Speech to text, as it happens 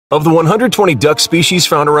Of the 120 duck species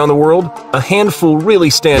found around the world, a handful really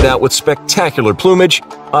stand out with spectacular plumage,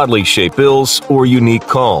 oddly shaped bills, or unique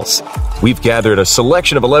calls. We've gathered a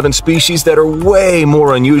selection of 11 species that are way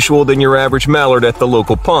more unusual than your average mallard at the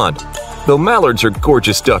local pond, though mallards are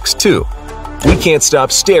gorgeous ducks too. We can't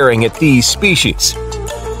stop staring at these species.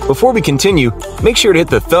 Before we continue, make sure to hit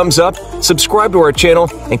the thumbs up, subscribe to our channel,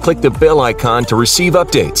 and click the bell icon to receive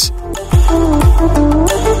updates.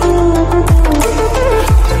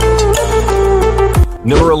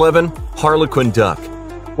 Number 11. Harlequin duck.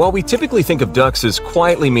 While we typically think of ducks as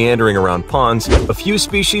quietly meandering around ponds, a few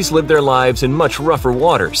species live their lives in much rougher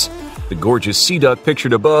waters. The gorgeous sea duck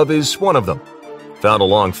pictured above is one of them. Found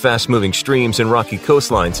along fast-moving streams and rocky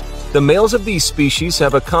coastlines, the males of these species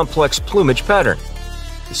have a complex plumage pattern.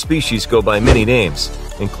 The species go by many names,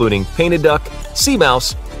 including painted duck, sea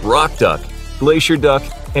mouse, rock duck, glacier duck,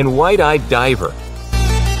 and white-eyed diver.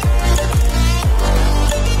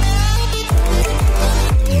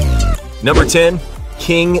 Number 10.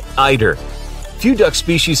 King eider. Few duck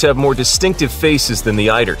species have more distinctive faces than the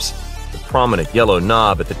eiders. The prominent yellow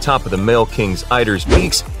knob at the top of the male king eider's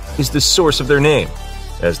beaks is the source of their name,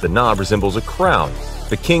 as the knob resembles a crown.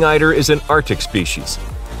 The king eider is an Arctic species,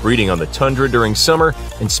 breeding on the tundra during summer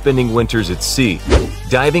and spending winters at sea,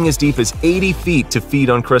 diving as deep as 80 feet to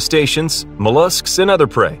feed on crustaceans, mollusks, and other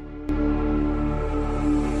prey.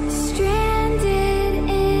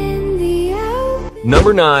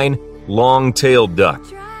 Number 9. Long-tailed duck.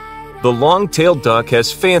 The long-tailed duck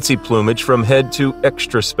has fancy plumage from head to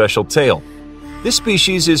extra special tail. This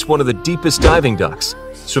species is one of the deepest diving ducks,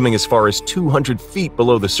 swimming as far as 200 feet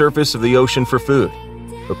below the surface of the ocean for food.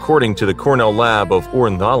 According to the Cornell Lab of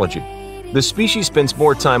Ornithology, the species spends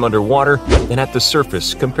more time underwater than at the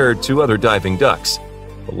surface compared to other diving ducks.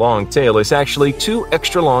 The long tail is actually 2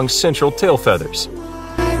 extra long central tail feathers.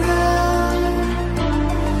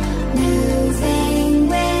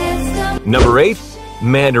 Number 8.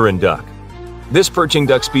 Mandarin duck. This perching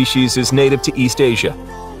duck species is native to East Asia,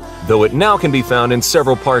 though it now can be found in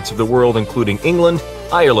several parts of the world including England,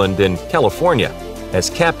 Ireland, and California,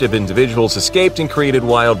 as captive individuals escaped and created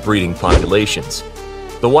wild breeding populations.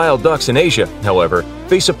 The wild ducks in Asia, however,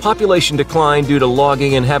 face a population decline due to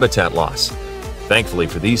logging and habitat loss. Thankfully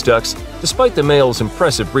for these ducks, despite the male's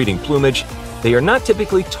impressive breeding plumage, they are not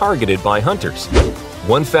typically targeted by hunters.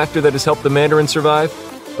 One factor that has helped the mandarin survive,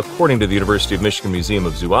 according to the University of Michigan Museum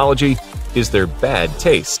of Zoology, is their bad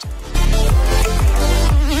taste.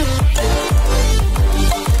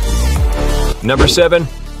 Number 7.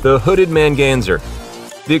 The hooded manganzer.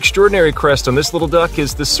 The extraordinary crest on this little duck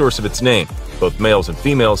is the source of its name. Both males and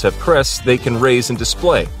females have crests they can raise and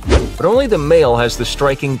display, but only the male has the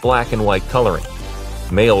striking black and white coloring.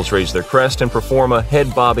 Males raise their crest and perform a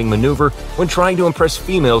head-bobbing maneuver when trying to impress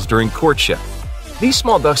females during courtship. These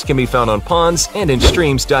small ducks can be found on ponds and in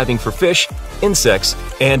streams diving for fish, insects,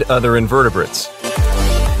 and other invertebrates.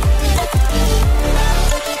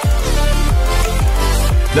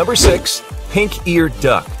 Number 6. Pink-eared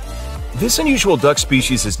duck. This unusual duck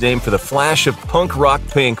species is named for the flash of punk rock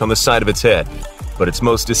pink on the side of its head, but its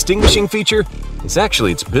most distinguishing feature is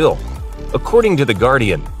actually its bill. According to The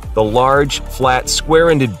Guardian, the large, flat,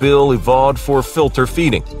 square-ended bill evolved for filter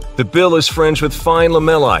feeding. The bill is fringed with fine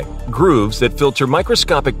lamellae, grooves that filter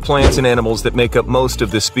microscopic plants and animals that make up most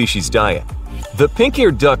of this species' diet. The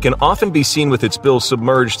pink-eared duck can often be seen with its bill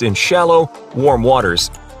submerged in shallow, warm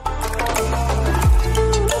waters.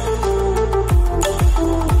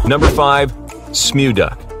 Number 5. Smew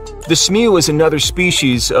duck. The smew is another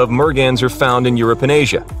species of merganser found in Europe and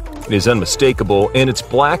Asia. It is unmistakable in its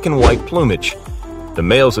black and white plumage. The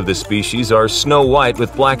males of this species are snow white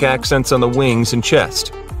with black accents on the wings and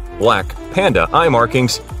chest, black panda eye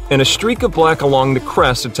markings, and a streak of black along the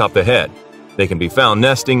crest atop the head. They can be found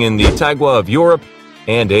nesting in the taigua of Europe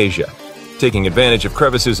and Asia, taking advantage of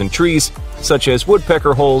crevices in trees, such as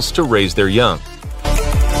woodpecker holes, to raise their young.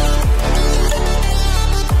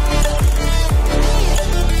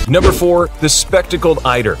 Number 4. The spectacled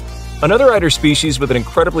eider. Another eider species with an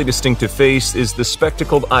incredibly distinctive face is the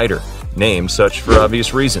spectacled eider, named such for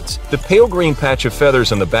obvious reasons. The pale green patch of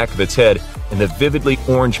feathers on the back of its head and the vividly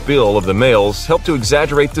orange bill of the males help to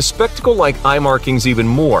exaggerate the spectacle-like eye markings even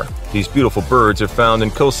more. These beautiful birds are found in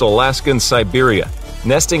coastal Alaska and Siberia,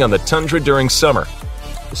 nesting on the tundra during summer.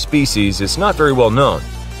 The species is not very well known,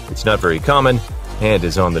 it's not very common, and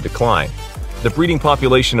is on the decline. The breeding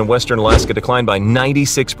population in western Alaska declined by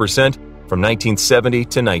 96% from 1970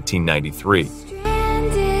 to 1993.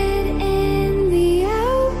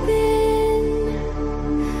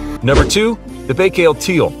 Number 2. The Baikal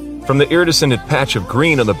teal. From the iridescent patch of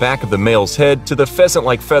green on the back of the male's head to the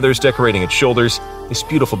pheasant-like feathers decorating its shoulders, This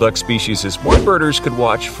beautiful duck species is one birders could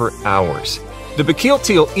watch for hours. The Bakil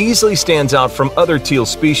teal easily stands out from other teal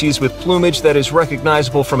species with plumage that is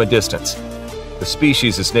recognizable from a distance. The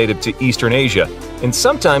species is native to Eastern Asia, and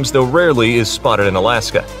sometimes, though rarely, is spotted in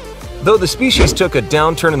Alaska. Though the species took a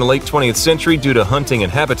downturn in the late 20th century due to hunting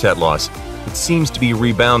and habitat loss, it seems to be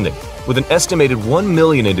rebounding, with an estimated 1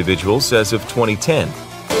 million individuals as of 2010.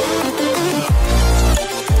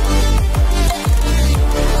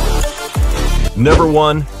 Number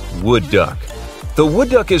 1. Wood duck. The wood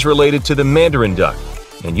duck is related to the mandarin duck,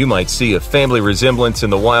 and you might see a family resemblance in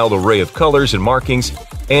the wild array of colors and markings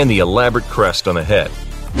and the elaborate crest on the head.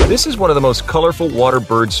 This is one of the most colorful water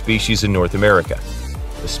bird species in North America.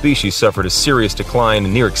 The species suffered a serious decline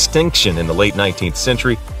and near extinction in the late 19th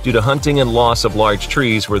century due to hunting and loss of large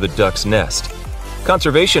trees where the ducks nest.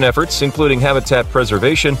 Conservation efforts, including habitat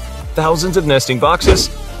preservation, thousands of nesting boxes,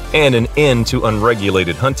 and an end to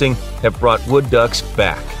unregulated hunting, have brought wood ducks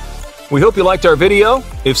back. We hope you liked our video.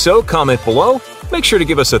 If so, comment below. Make sure to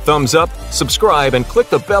give us a thumbs up, subscribe, and click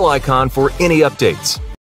the bell icon for any updates.